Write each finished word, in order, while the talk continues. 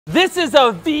This is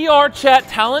a VR chat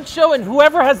talent show, and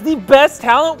whoever has the best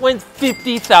talent wins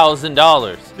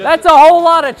 $50,000. That's a whole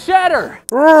lot of cheddar.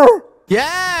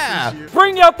 Yeah!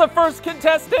 Bring out the first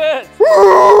contestant!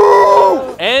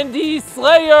 Andy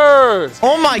Slayer!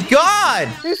 Oh my God!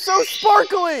 He's so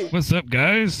sparkly! What's up,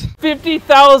 guys?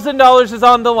 $50,000 is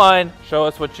on the line. Show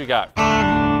us what you got. I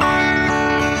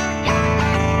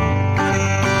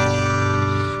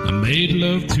made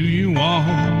love to you all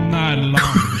night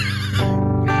long.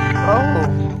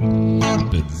 Oh.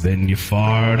 But then you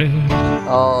farted.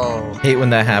 Oh. Hate when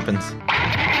that happens.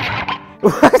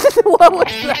 What was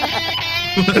that?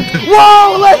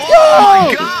 Whoa, let's go! Oh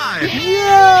my God!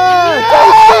 Yeah!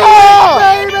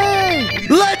 Baby!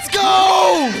 Let's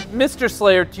go! Mr.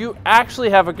 Slayer, do you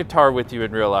actually have a guitar with you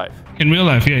in real life? In real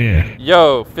life, yeah.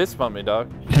 Yo, fist bump me,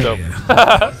 dog. So,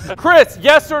 Yeah. Chris,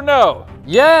 yes or no?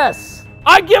 Yes.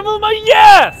 I give him a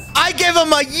yes! I give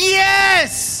him a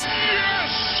yes!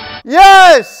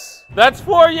 Yes! That's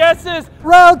 4 yeses.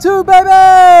 Round 2,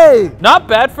 baby. Not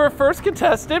bad for a first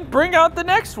contestant. Bring out the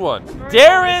next one.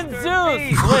 DarrenZeus.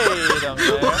 Wait a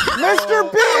minute.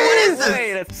 MrBeast!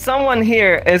 Wait, someone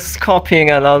here is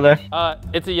copying another.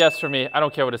 It's a yes for me. I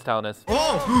don't care what his talent is.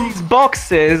 Oh! These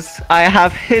boxes, I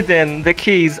have hidden the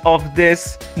keys of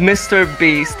this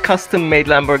MrBeast custom-made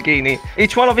Lamborghini.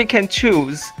 Each one of you can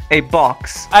choose a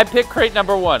box. I pick crate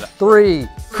number 1. 3.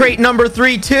 Crate number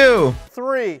 3, too.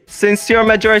 3. Since your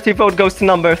majority vote goes to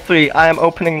number 3, I am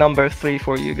opening number 3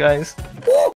 for you guys.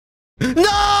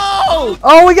 No!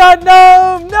 Oh, we got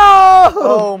no.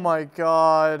 Oh my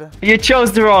God. You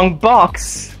chose the wrong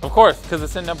box. Of course, because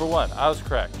it's in number 1. I was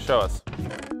correct. Show us.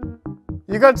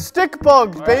 You got stick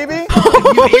bugs, baby.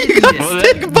 You got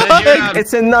stick bug!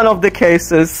 It's in none of the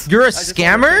cases. You're a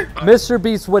scammer?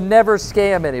 MrBeast would never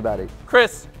scam anybody.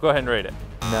 Chris, go ahead and rate it.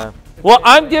 No. Well,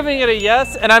 I'm giving it a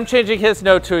yes, and I'm changing his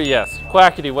no to a yes.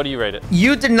 Quackity, what do you rate it?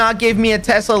 You did not give me a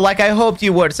Tesla like I hoped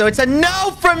you would, so it's a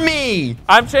no from me!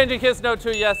 I'm changing his no to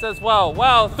a yes as well.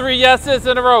 Wow, 3 yeses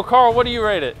in a row. Carl, what do you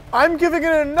rate it? I'm giving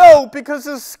it a no because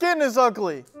his skin is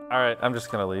ugly. All right, I'm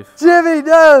just gonna leave. Jimmy,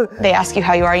 no. They ask you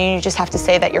how you are, and you just have to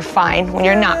say that you're fine when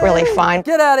you're not really fine.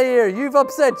 Get out of here. You've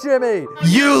upset Jimmy.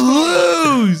 You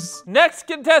lose! Next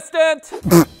contestant.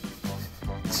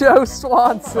 Joe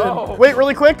Swanson. Oh. Wait,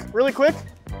 really quick.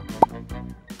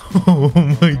 Oh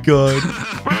my God.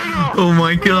 Oh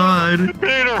my God.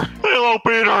 Peter! Hello,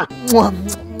 Peter!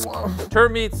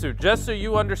 Termitsu, just so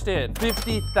you understand,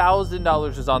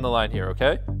 $50,000 is on the line here,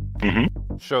 okay?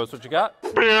 Show us what you got.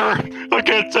 Peter, I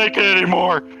can't take it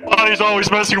anymore. Bonnie's always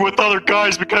messing with other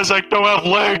guys because I don't have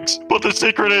legs. But the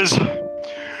secret is,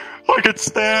 I can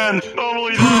stand. Not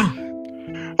only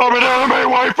that, I'm an anime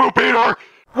waifu, Peter!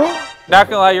 Not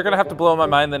gonna lie, you're gonna have to blow my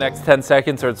mind the next 10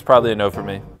 seconds or it's probably a no for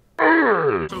me.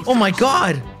 Oh my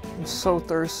God. I'm so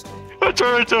thirsty. I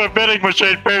turned into a vending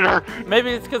machine, Peter.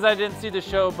 Maybe it's because I didn't see the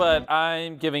show, but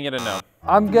I'm giving it a no.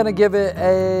 I'm going to give it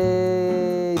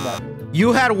a no.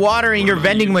 You had water in your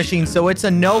vending machine, so it's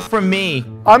a no from me.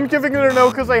 I'm giving it a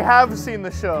no because I have seen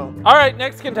the show. All right,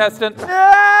 next contestant.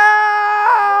 Yeah!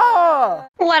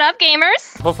 What up,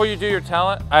 gamers? Before you do your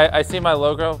talent, I see my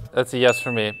logo. That's a yes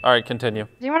for me. All right, continue.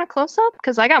 Do you want a close-up?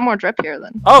 Because I got more drip here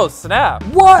than. Oh, snap.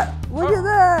 What? Look at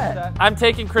that. I'm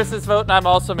taking Chris's vote, and I'm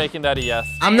also making that a yes.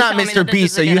 I'm not MrBeast,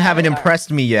 so you haven't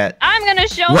impressed me yet. I'm gonna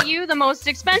show What? you the most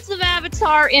expensive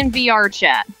avatar in VR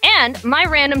chat. And my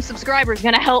random subscriber is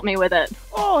gonna help me with it.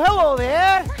 Oh, hello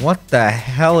there. What the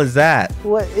hell is that?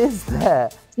 What is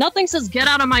that? Nothing says get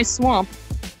out of my swamp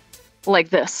like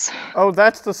this. Oh,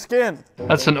 that's the skin.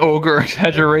 That's an ogre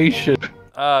exaggeration.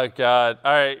 Oh, God.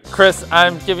 All right, Chris,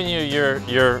 I'm giving you your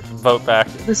vote back.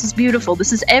 This is beautiful.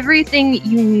 This is everything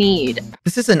you need.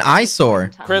 This is an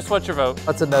eyesore. Chris, what's your vote?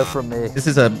 That's a no from me. This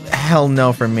is a hell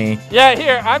no from me. Yeah,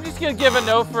 here, I'm just gonna give a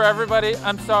no for everybody.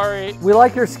 I'm sorry. We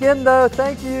like your skin, though.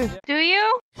 Thank you. Do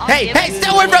you? Hey,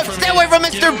 stay away from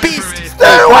MrBeast!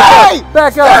 Stay away!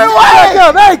 Back up. Stay away! Back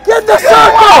up. Hey, get in the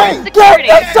circle. Security.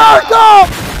 Get the circle.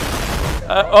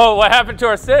 Oh, what happened to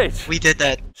our stage? We did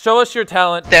that. Show us your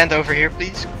talent. Stand over here,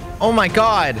 please. Oh my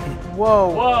God. Whoa.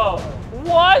 Whoa.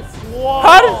 What? Whoa.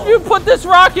 How did you put this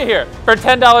rocket here? For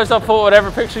 $10, I'll put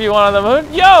whatever picture you want on the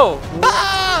moon. Yo!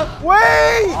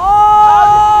 Wait!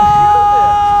 Oh!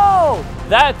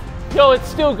 Yo, it's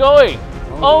still going.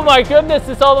 Oh my goodness,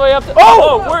 it's all the way up to.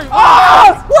 Oh! We're.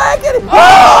 Oh! Waggity!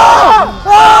 Oh!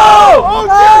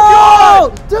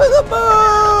 To the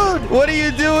moon! What are you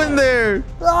doing there?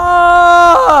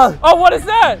 Oh! Oh, what is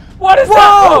that? What is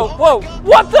that? Whoa!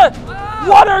 What the?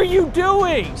 What are you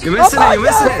doing? You're missing it, you're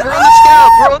missing it. We're on the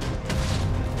scout, bro.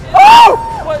 Oh!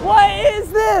 What is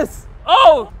this?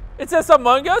 Oh! It says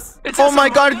Among Us? Oh my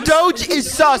god, Doge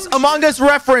is sus. Among Us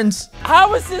reference.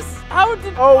 How is this? How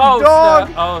did... Oh, dog.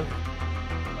 snap.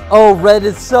 Oh, red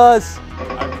is sus.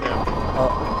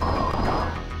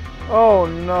 Oh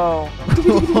no.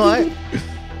 What?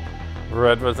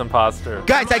 Red was imposter.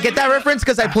 Guys, I get that reference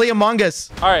because I play Among Us.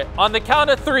 All right, on the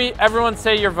count of 3, everyone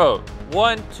say your vote.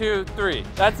 1, 2, 3.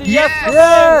 That's a yes.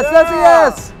 Yes, that's a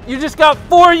yes. You just got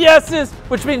 4 yeses,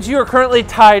 which means you are currently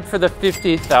tied for the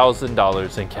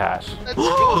 $50,000 in cash.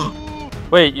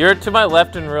 Wait, you're to my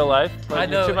left in real life? But I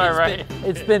know. You're to my right.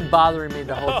 It's been bothering me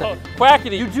the whole thing.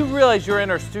 Quackity, you do realize you're in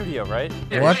our studio, right?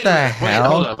 What the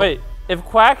hell? Wait, if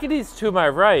Quackity's to my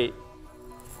right,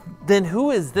 then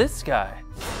who is this guy?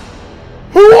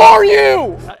 Who are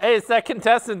you? Hey, it's that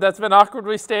contestant that's been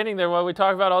awkwardly standing there while we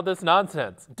talk about all this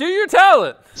nonsense. Do your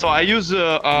talent. So I use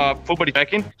full body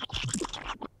backing.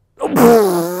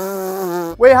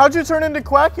 Wait, how'd you turn into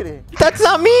Quackity? That's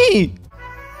not me.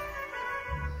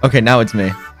 Okay, now it's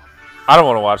me. I don't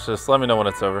want to watch this. Let me know when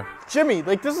it's over. Jimmy,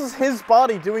 like this is his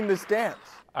body doing this dance.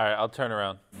 All right, I'll turn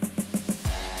around.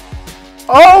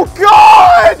 Oh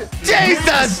God!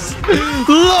 Jesus!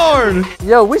 Lord!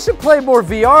 Yo, we should play more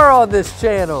VR on this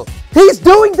channel. He's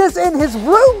doing this in his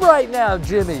room right now,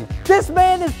 Jimmy. This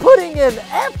man is putting in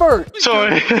effort.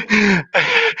 Sorry.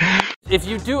 If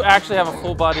you do actually have a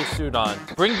full body suit on,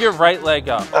 bring your right leg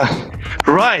up.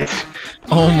 Right.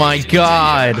 Oh my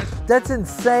god. That's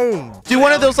insane. Do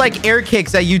one of those like air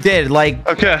kicks that you did, like.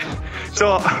 Okay.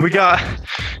 So we got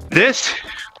this.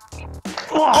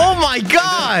 Oh my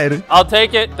god! I'll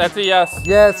take it. That's a yes.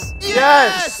 Yes.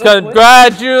 Yes!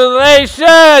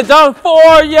 Congratulations on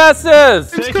 4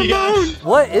 yeses. Thank you guys.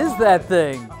 What is that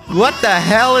thing? What the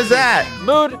hell is that?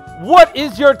 Mood, what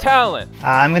is your talent?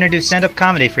 I'm gonna do stand-up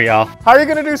comedy for y'all. How are you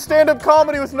gonna do stand-up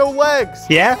comedy with no legs?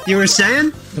 Yeah, you were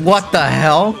saying? What the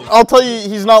hell? I'll tell you,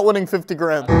 he's not winning 50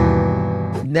 grand.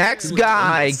 Next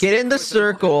guy, get in the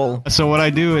circle. So what I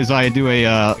do is I do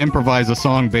a improvise a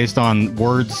song based on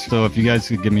words. So if you guys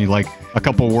could give me like a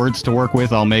couple words to work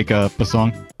with, I'll make a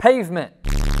song. Pavement.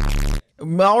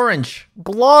 Orange.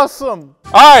 Blossom.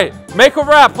 All right, make a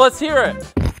rap. Let's hear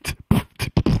it.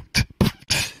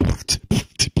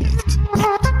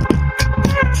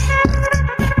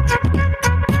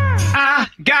 I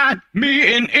got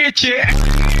me an itchy.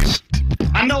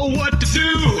 I know what to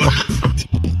do.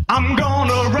 I'm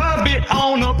gonna rub it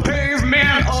on a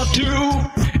pavement or two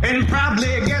and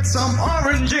probably get some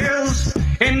oranges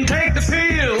and take the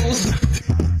pills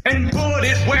and put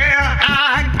it where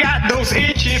I got those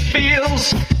itchy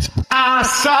feels. I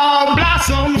saw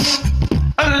blossoms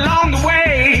along the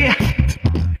way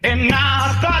and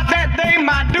I thought that they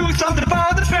might do something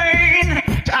for the pain.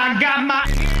 I got my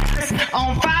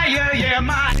on fire, yeah,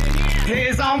 my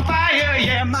is on fire,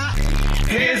 yeah, my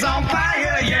is on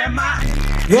fire, yeah, my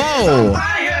Whoa!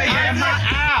 fire, yeah, my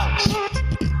ouch.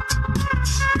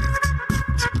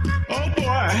 Oh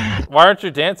boy. Why aren't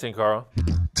you dancing, Carl?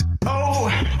 Oh,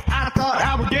 I thought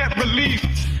I would get relief,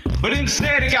 but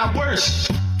instead it got worse.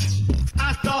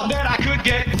 I thought that I could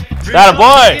get That a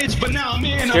boy! but now I'm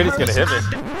in Scared he's gonna hit me.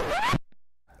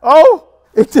 Oh,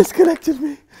 it disconnected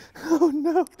me. Oh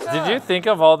no. Did you think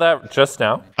of all that just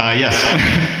now? Yes.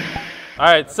 All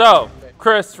right, so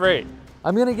Chris, rate.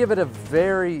 I'm gonna give it a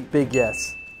very big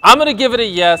yes. I'm gonna give it a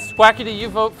yes. Quackity, you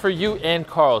vote for you and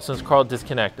Carl since Carl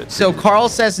disconnected. So Carl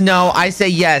says no, I say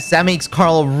yes. That makes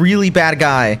Carl a really bad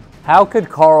guy. How could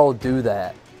Carl do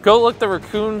that? Go look the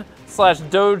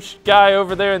raccoon/Doge guy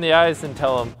over there in the eyes and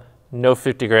tell him no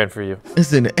 50 grand for you.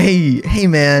 Listen, hey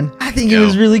man, I think it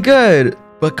was really good.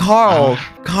 But Carl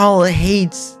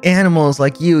hates animals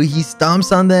like you. He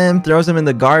stomps on them, throws them in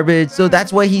the garbage. So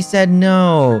that's why he said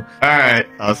no. All right,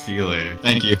 I'll see you later.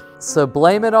 Thank you. So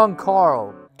blame it on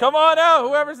Carl. Come on out,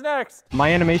 whoever's next.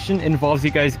 My animation involves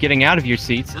you guys getting out of your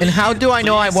seats. And how do I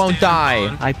know I won't die?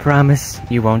 I promise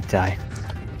you won't die.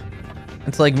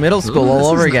 It's like middle school all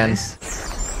over again.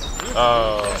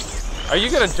 Oh. Are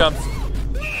you gonna jump?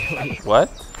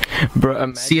 What?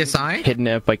 Bro, CSI?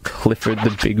 Kidnapped by Clifford the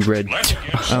Big Red.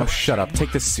 Oh, shut up.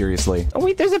 Take this seriously. Oh,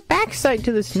 wait, there's a backside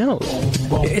to this note.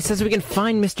 It says we can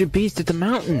find MrBeast at the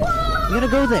mountain. We gotta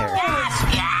go there.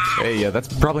 Hey, yeah, that's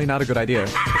probably not a good idea.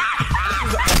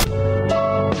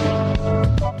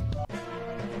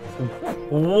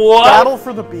 What? Battle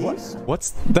for the Beast? What's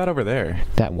that over there?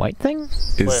 That white thing?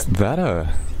 Is that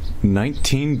a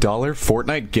 $19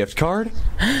 Fortnite gift card?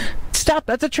 Stop,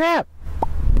 that's a trap.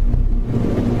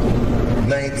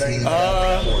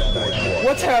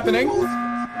 What's happening?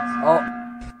 Oh,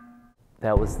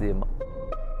 that was the. No!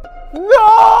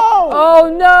 Oh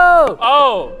no!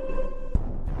 Oh.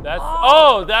 That's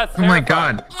Oh my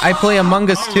god. I play Among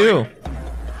Us too.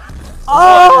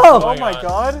 Oh! Oh my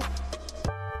god.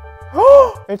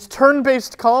 It's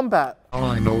turn-based combat. All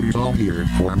I know is all here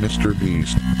for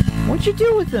MrBeast. What'd you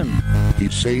do with him?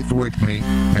 He's safe with me,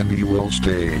 and he will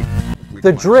stay.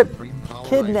 The drip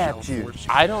kidnapped you.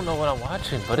 I don't know what I'm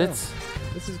watching, but it's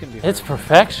gonna be it's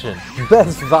perfection.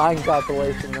 Best Vine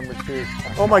compilation #2.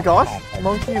 Oh my gosh,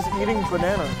 Monkey is eating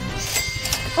banana.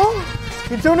 Oh,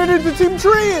 he donated to Team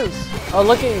Trees. Oh,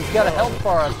 look at, he's got a health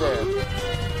bar up there.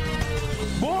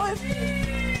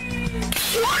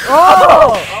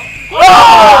 Oh!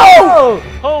 Oh!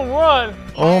 Home run!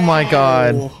 Oh my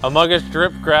god. Among Us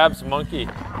Drip grabs Monkey.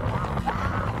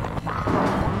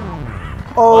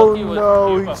 Oh Monkey was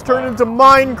no, cute, he's turned into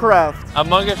Minecraft.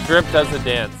 Among Us Drip does a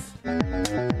dance.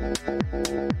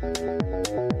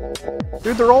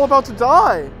 Dude, they're all about to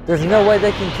die. There's no way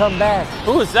they can come back.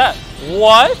 Who is that?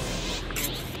 What?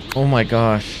 Oh my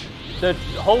gosh. The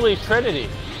Holy Trinity.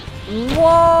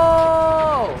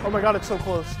 Whoa! Oh my god, it's so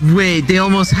close. Wait, they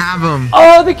almost have him.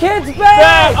 Oh, the kid's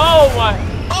back! Oh my!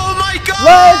 Oh my god!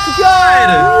 Let's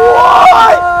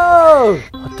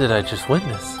go! What did I just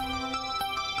witness?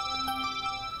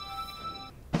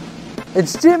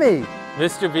 It's Jimmy.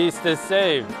 MrBeast is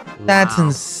saved. That's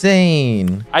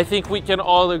insane. I think we can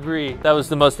all agree that was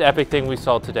the most epic thing we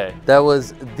saw today. That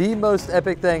was the most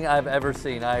epic thing I've ever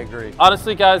seen. I agree.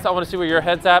 Honestly, guys, I want to see where your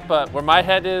head's at, but where my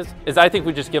head is I think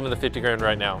we just give him the 50 grand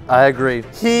right now. I agree.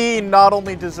 He not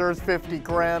only deserves 50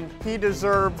 grand, he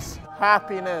deserves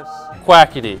happiness.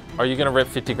 Quackity, are you gonna rip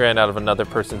 50 grand out of another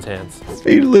person's hands?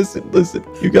 Speed, listen.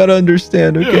 You gotta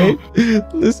understand, okay?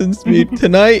 Listen, Speed.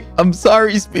 Tonight, I'm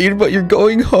sorry, Speed, but you're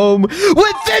going home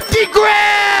with 50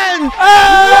 grand!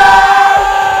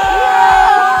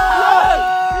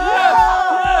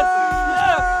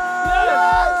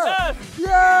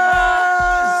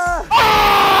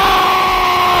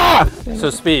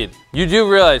 So Speed, you do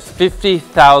realize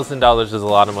 $50,000 is a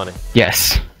lot of money.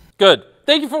 Yes. Good.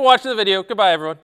 Thank you for watching the video. Goodbye, everyone.